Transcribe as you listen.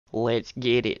Let's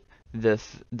get it.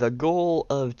 The goal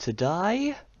of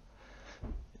today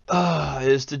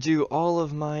is to do all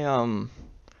of my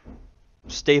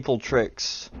staple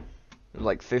tricks,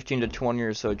 like 15 to 20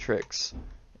 or so tricks,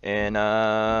 in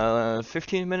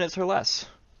 15 minutes or less.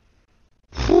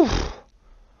 Whew.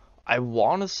 I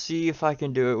want to see if I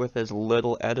can do it with as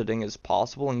little editing as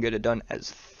possible and get it done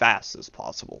as fast as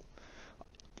possible.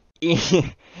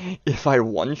 If I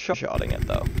one-shotting it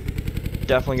though,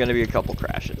 definitely going to be a couple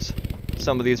crashes.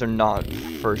 Some of these are not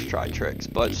first try tricks,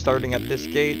 but starting at this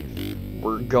gate,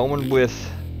 we're going with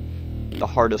the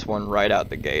hardest one right out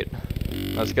the gate.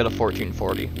 Let's get a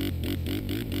 1440.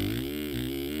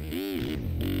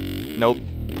 Nope.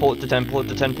 Pull it to 10, pull it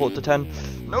to 10, pull it to 10.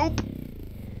 Nope.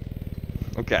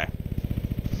 Okay.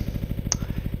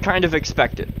 Kind of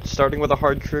expected. Starting with a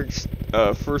hard trick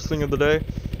first thing of the day,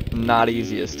 not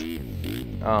easiest.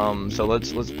 So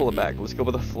let's pull it back. Let's go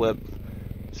with a flip.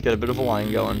 Let's get a bit of a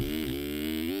line going.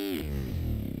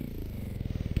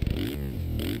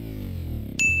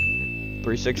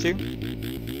 $360.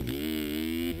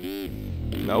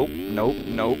 Nope, nope,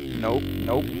 nope, nope,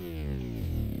 nope.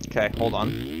 Okay, hold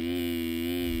on.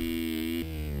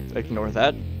 Ignore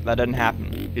that. That didn't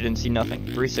happen. You didn't see nothing.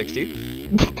 $360.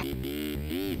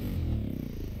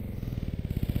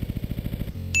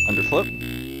 Underflip.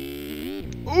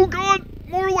 Oh god!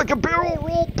 More like a barrel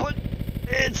roll, but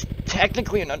it's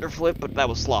technically an underflip, but that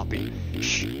was sloppy.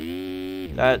 Shh.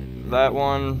 That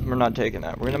one, we're not taking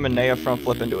that. We're gonna Manea front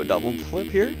flip into a double flip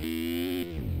here.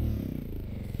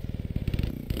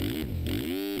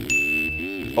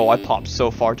 Oh, I popped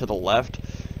so far to the left.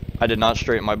 I did not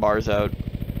straighten my bars out.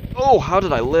 Oh, how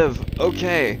did I live?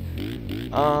 Okay.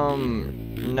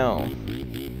 No.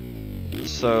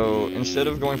 So, instead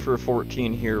of going for a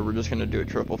 14 here, we're just gonna do a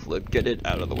triple flip, get it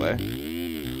out of the way.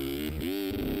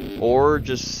 Or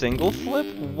just single flip?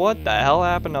 What the hell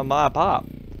happened to my pop?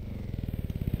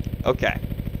 Okay.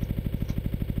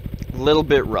 Little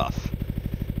bit rough.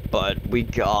 But we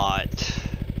got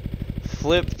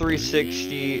flip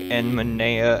 360 and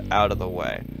Manea out of the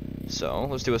way. So,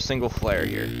 let's do a single flare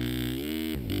here.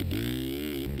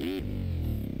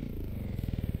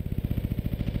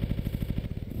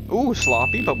 Ooh,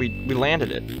 sloppy, but we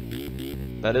landed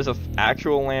it. That is a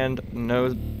actual land,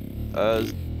 no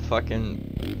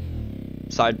fucking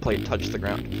side plate touched the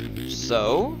ground.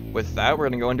 So, with that, we're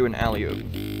gonna go into an alley-oop.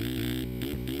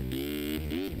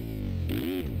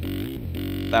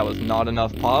 That was not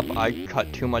enough pop. I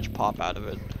cut too much pop out of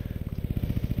it.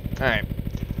 Alright.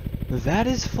 That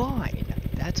is fine.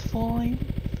 That's fine.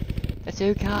 That's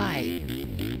okay.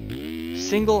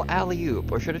 Single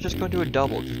alley-oop, or should I just go into a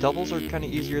double? Because doubles are kind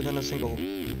of easier than a single.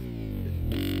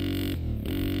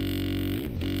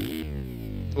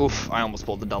 Oof, I almost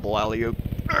pulled the double alley-oop.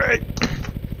 Alright.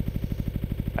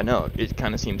 I know, it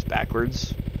kind of seems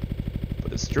backwards,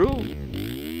 but it's true.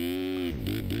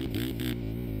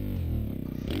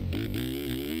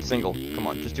 Single, come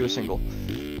on, just do a single.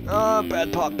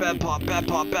 Bad pop, bad pop, bad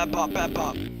pop, bad pop, bad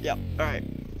pop. Yep, alright.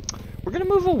 We're gonna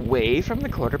move away from the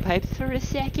quarter pipes for a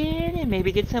second and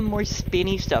maybe get some more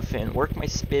spinny stuff in. Work my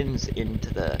spins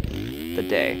into the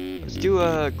day. Let's do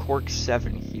a cork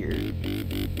 7 here.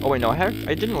 Oh wait, no,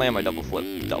 I didn't land my double flip.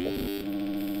 Double.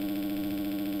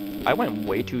 I went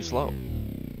way too slow.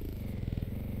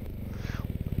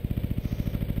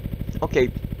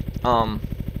 Okay,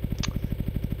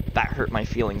 that hurt my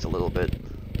feelings a little bit.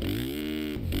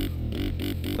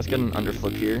 Let's get an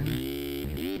underflip here.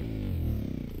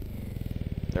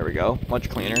 There we go, much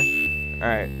cleaner.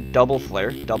 Alright, double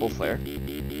flare, double flare.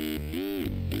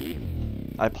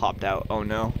 I popped out, oh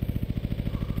no.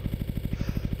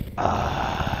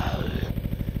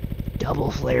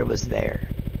 Double flare was there.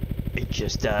 It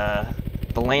just, the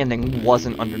landing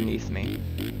wasn't underneath me.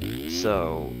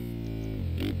 So,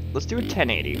 let's do a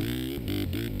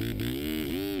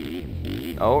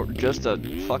 1080. Oh, just a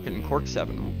fucking cork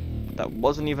 7. That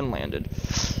wasn't even landed.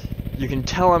 You can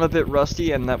tell I'm a bit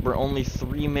rusty and that we're only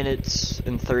 3 minutes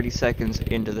and 30 seconds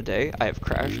into the day. I have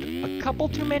crashed a couple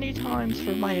too many times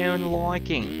for my own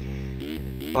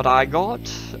liking. But I got,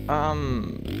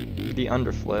 the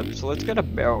underflip, so let's get a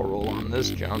barrel roll on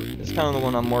this jump. It's kind of the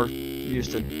one I'm more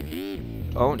used to.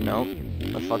 Oh, no.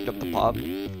 I fucked up the pop.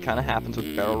 Kind of happens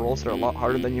with barrel rolls. They're a lot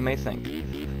harder than you may think.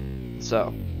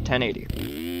 So, 1080.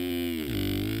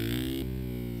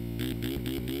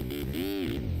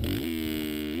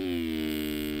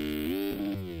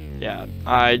 Yeah,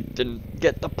 I didn't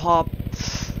get the pop.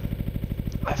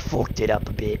 I fucked it up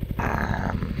a bit.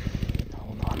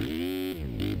 Hold on.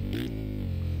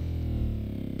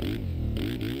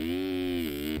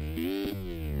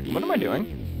 What am I doing?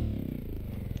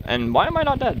 And why am I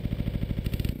not dead?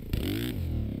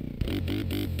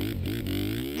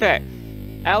 Okay,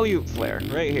 alley-oop flare,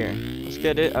 right here. Let's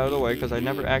get it out of the way, because I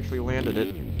never actually landed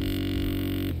it.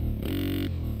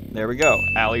 There we go,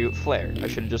 alley-oop flare. I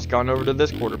should have just gone over to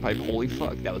this quarter pipe. Holy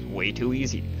fuck, that was way too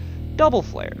easy. Double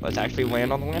flare. Let's actually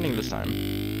land on the landing this time.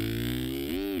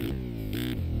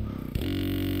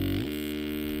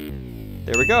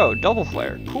 There we go, double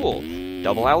flare. Cool.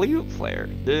 Double alley-oop flare.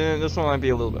 This one might be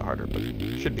a little bit harder, but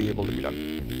should be able to be done.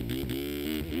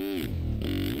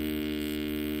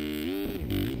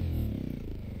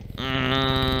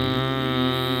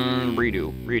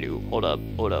 Redo. Hold up.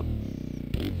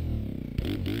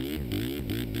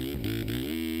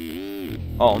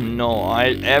 Oh no,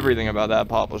 everything about that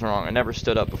pop was wrong. I never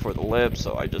stood up before the lip,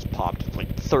 so I just popped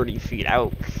like 30 feet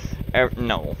out.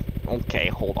 No. Okay,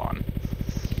 hold on.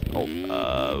 Oh,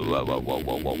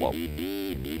 whoa.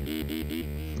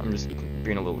 I'm just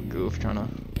being a little goof, trying to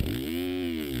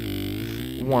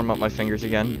warm up my fingers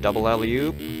again. Double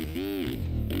alley-oop.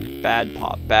 Bad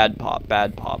pop.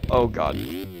 Oh god.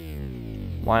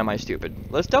 Why am I stupid?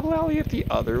 Let's double alley-oop the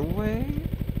other way?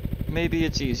 Maybe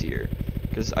it's easier.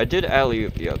 Because I did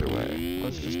alley-oop the other way.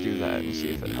 Let's just do that and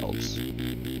see if it helps.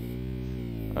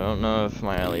 I don't know if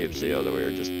my alley-oops the other way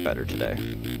are just better today.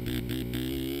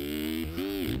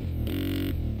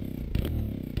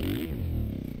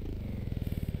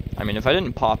 I mean, if I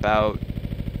didn't pop out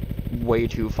way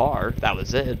too far, that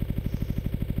was it.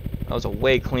 That was a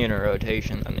way cleaner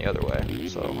rotation than the other way.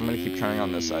 So I'm going to keep trying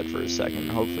on this side for a second.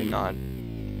 Hopefully not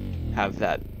have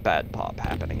that bad pop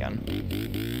happen again.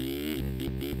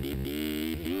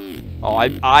 Oh,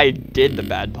 I did the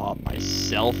bad pop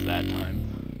myself that time.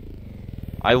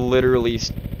 I literally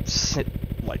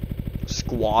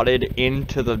squatted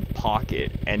into the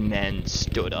pocket and then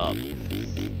stood up.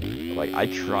 Like, I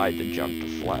tried to jump to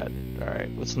flat.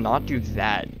 Alright, let's not do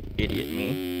that, idiot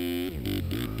me.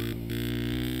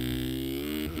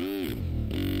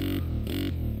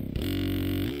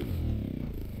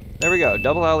 There we go,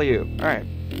 double alley-oop. Alright.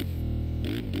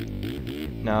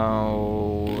 Now,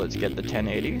 let's get the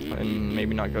 1080 and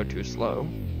maybe not go too slow.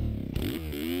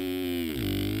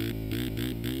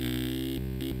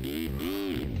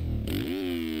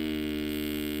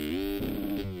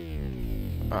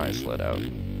 I slid out.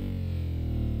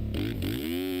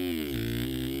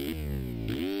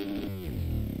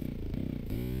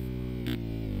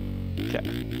 Okay.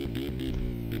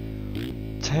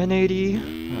 1080.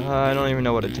 I don't even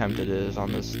know what attempt it is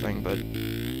on this thing, but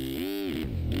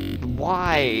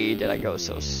why did I go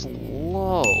so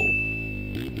slow?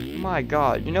 My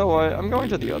god, you know what? I'm going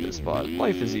to the other spot.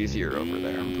 Life is easier over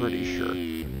there, I'm pretty sure.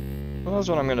 Well, that's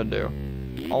what I'm gonna do.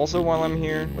 Also, while I'm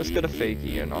here, let's get a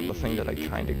fakie in on the thing that I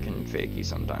kinda can fakie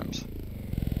sometimes.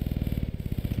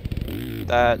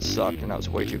 That sucked, and I was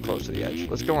way too close to the edge.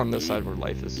 Let's go on this side where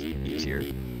life is easier.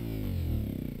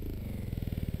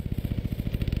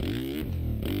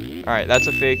 Alright, that's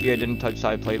a fakie. I didn't touch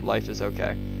side plate. Life is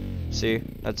okay. See?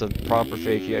 That's a proper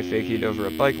fakie. I faked over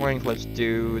a bike length. Let's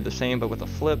do the same, but with a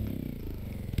flip.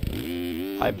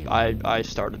 I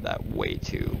started that way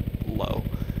too low.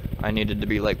 I needed to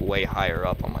be, like, way higher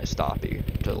up on my stoppie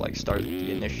to, like, start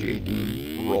the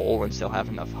initiating roll and still have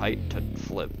enough height to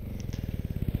flip.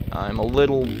 I'm a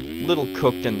little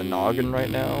cooked in the noggin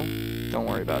right now. Don't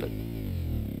worry about it.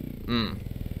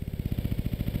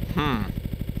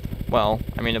 Well,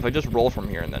 I mean, if I just roll from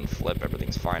here and then flip,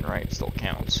 everything's fine, right? It still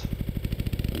counts.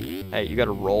 Hey, you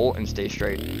gotta roll and stay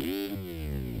straight.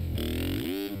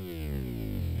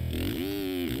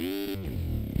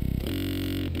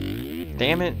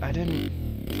 Damn it, I didn't...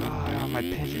 Oh, my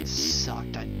pivot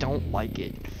sucked. I don't like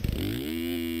it.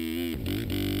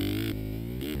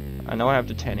 I know I have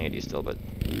to 1080 still, but...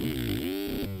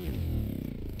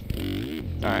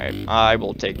 Alright, I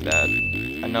will take that.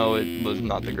 I know it was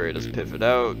not the greatest pivot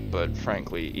out, but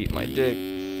frankly, eat my dick.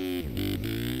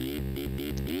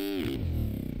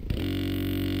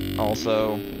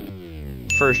 Also,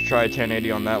 first try 1080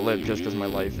 on that lip just because my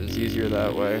life is easier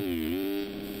that way.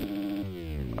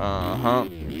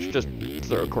 Just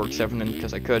throw a cork 7 in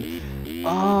because I could.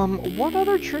 What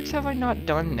other tricks have I not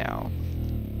done now?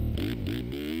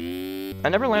 I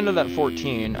never landed that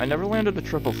 14. I never landed a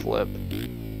triple flip.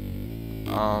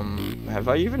 Have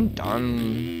I even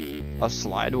done a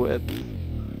slide whip?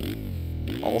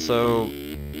 Also,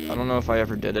 I don't know if I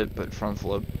ever did it, but front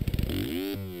flip.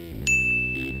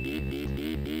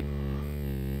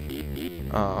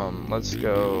 Let's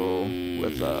go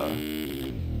with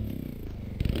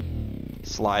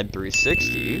slide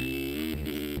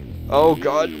 360. Oh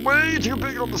god, way too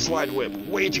big on the slide whip,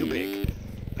 way too big.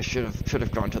 I should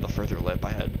have gone to the further lip.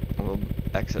 I had a little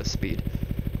excess speed.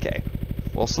 Okay.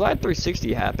 Well, slide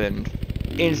 360 happened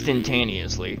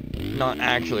instantaneously. Not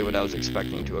actually what I was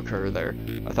expecting to occur there.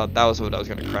 I thought that was what I was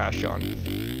going to crash on.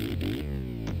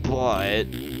 But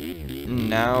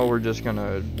now we're just going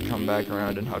to come back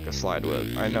around and huck a slide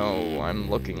with. I know I'm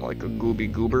looking like a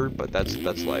gooby goober, but that's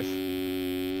life.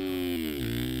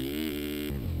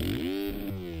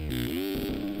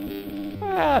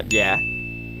 Yeah.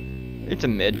 It's a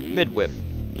mid whip.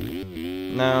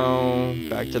 Now,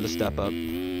 back to the step up.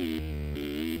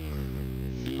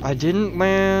 I didn't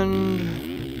land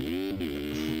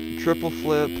triple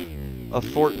flip, a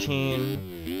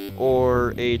 14,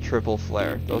 or a triple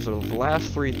flare. Those are the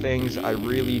last three things I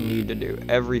really need to do.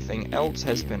 Everything else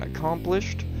has been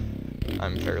accomplished,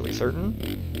 I'm fairly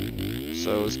certain.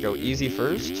 So let's go easy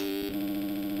first.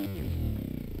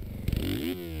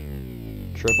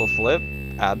 Triple flip,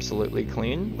 absolutely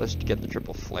clean. Let's get the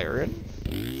triple flare in.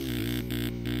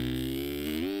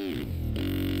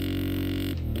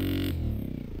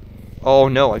 Oh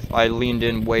no, I leaned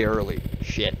in way early.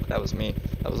 Shit, that was me.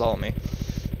 That was all me.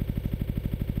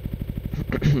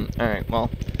 Alright, well,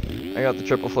 I got the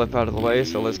triple flip out of the way,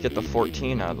 so let's get the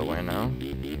 14 out of the way now.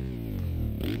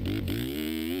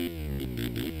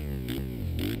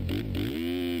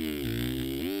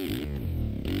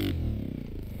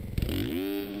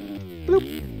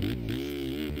 Bloop.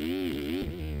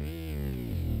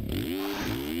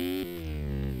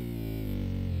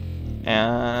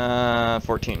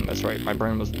 14, that's right. My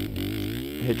brain was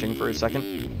hitching for a second.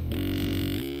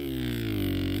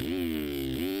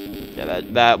 Yeah,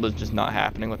 that was just not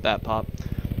happening with that pop.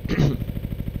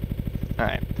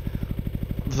 Alright.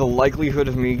 The likelihood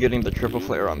of me getting the triple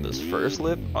flare on this first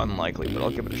lip, unlikely, but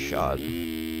I'll give it a shot.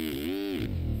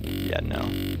 Yeah, no.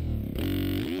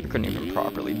 I couldn't even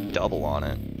properly double on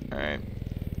it. Alright.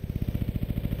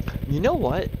 You know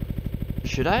what?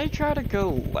 Should I try to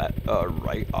go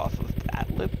right off of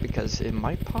that lip? Because it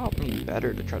might pop me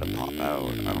better to try to pop out.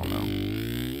 I don't know.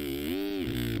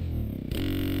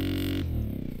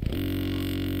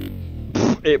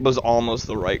 It was almost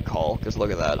the right call, because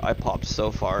look at that. I popped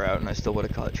so far out and I still would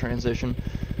have caught transition.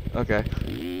 Okay.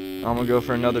 I'm gonna go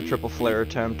for another triple flare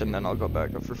attempt and then I'll go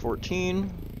back up for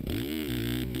 14.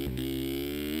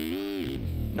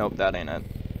 Nope, that ain't it.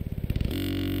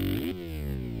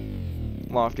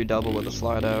 Lofty double with a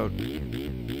slide out.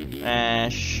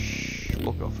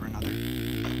 We'll go for another.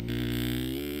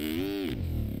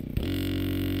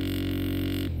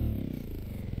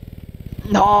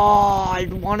 No, I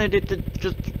wanted it to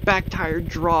just back tire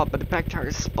drop, but the back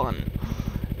tire spun.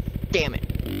 Damn it.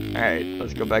 Alright,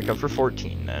 let's go back up for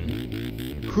 14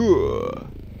 then.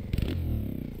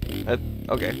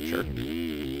 Okay, sure.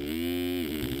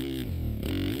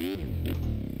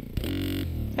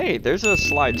 Hey, there's a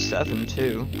slide 7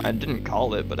 too. I didn't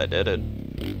call it, but I did it.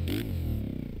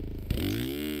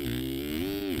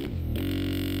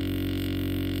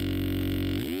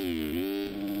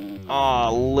 Aw,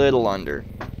 a little under.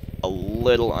 A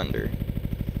little under.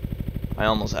 I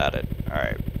almost had it.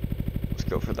 Alright. Let's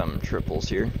go for them triples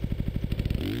here.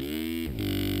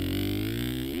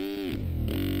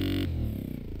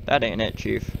 That ain't it,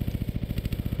 Chief.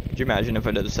 Could you imagine if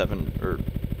I did a 7 or...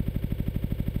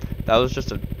 That was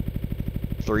just a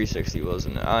 360,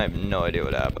 wasn't it? I have no idea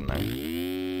what happened there. I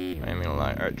ain't gonna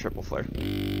lie. Alright, triple flare.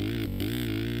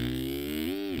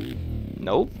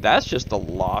 Nope, that's just the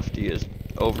loftiest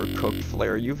overcooked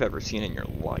flare you've ever seen in your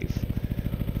life.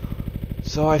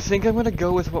 So I think I'm gonna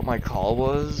go with what my call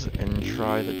was and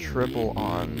try the triple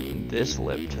on this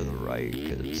lip to the right,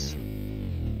 because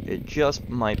it just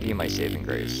might be my saving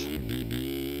grace.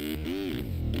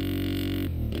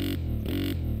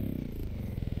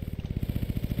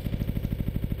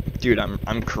 Dude,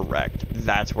 I'm correct.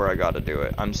 That's where I gotta do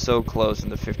it. I'm so close,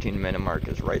 and the 15-minute mark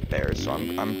is right there. So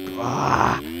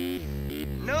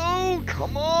no,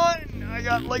 come on! I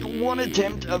got like one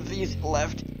attempt of these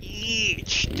left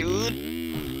each, dude.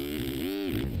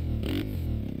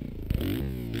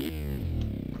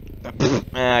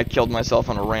 I killed myself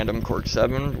on a random cork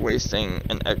 7, wasting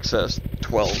an excess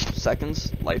 12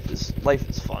 seconds. Life is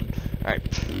fun. All right,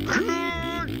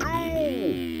 go.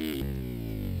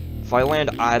 If I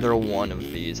land either one of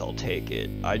these, I'll take it.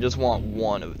 I just want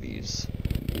one of these.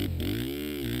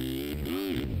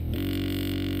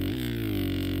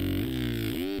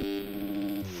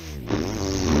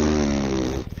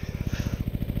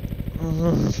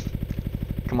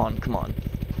 Come on, come on.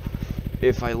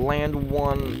 If I land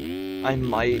one, I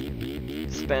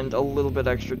might spend a little bit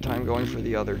extra time going for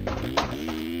the other.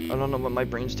 I don't know what my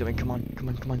brain's doing. Come on, come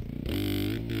on, come on.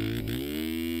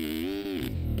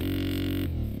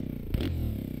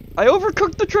 I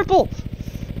overcooked the triple!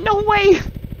 No way!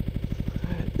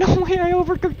 No way I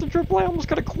overcooked the triple. I almost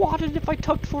got a quad if I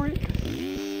tucked for it.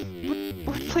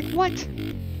 Like, what?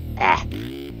 Ah!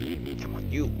 Come on,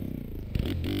 you.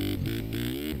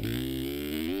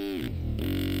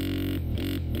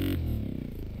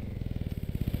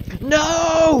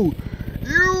 No!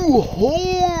 You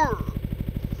whore!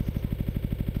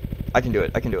 I can do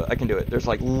it, I can do it, I can do it. There's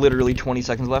like literally 20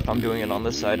 seconds left. I'm doing it on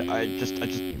this side. I just,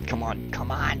 come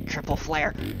on, triple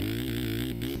flare.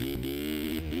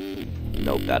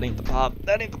 Nope, that ain't the pop.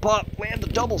 That ain't the pop. Land the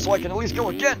double so I can at least go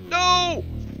again. No!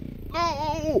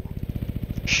 No!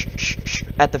 Shh, shh, shh.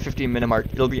 At the 15-minute mark.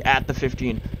 It'll be at the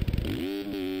 15.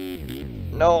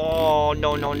 No,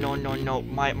 no, no, no, no, no.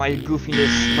 My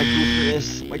goofiness, my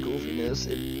goofiness, my goofiness.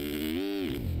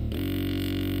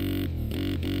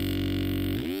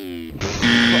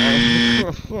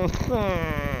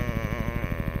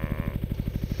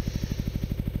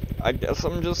 I guess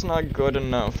I'm just not good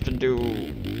enough to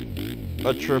do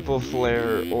a triple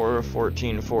flare or a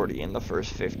 1440 in the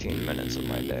first 15 minutes of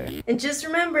my day. And just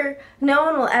remember, no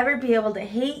one will ever be able to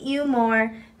hate you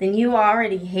more than you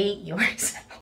already hate yourself.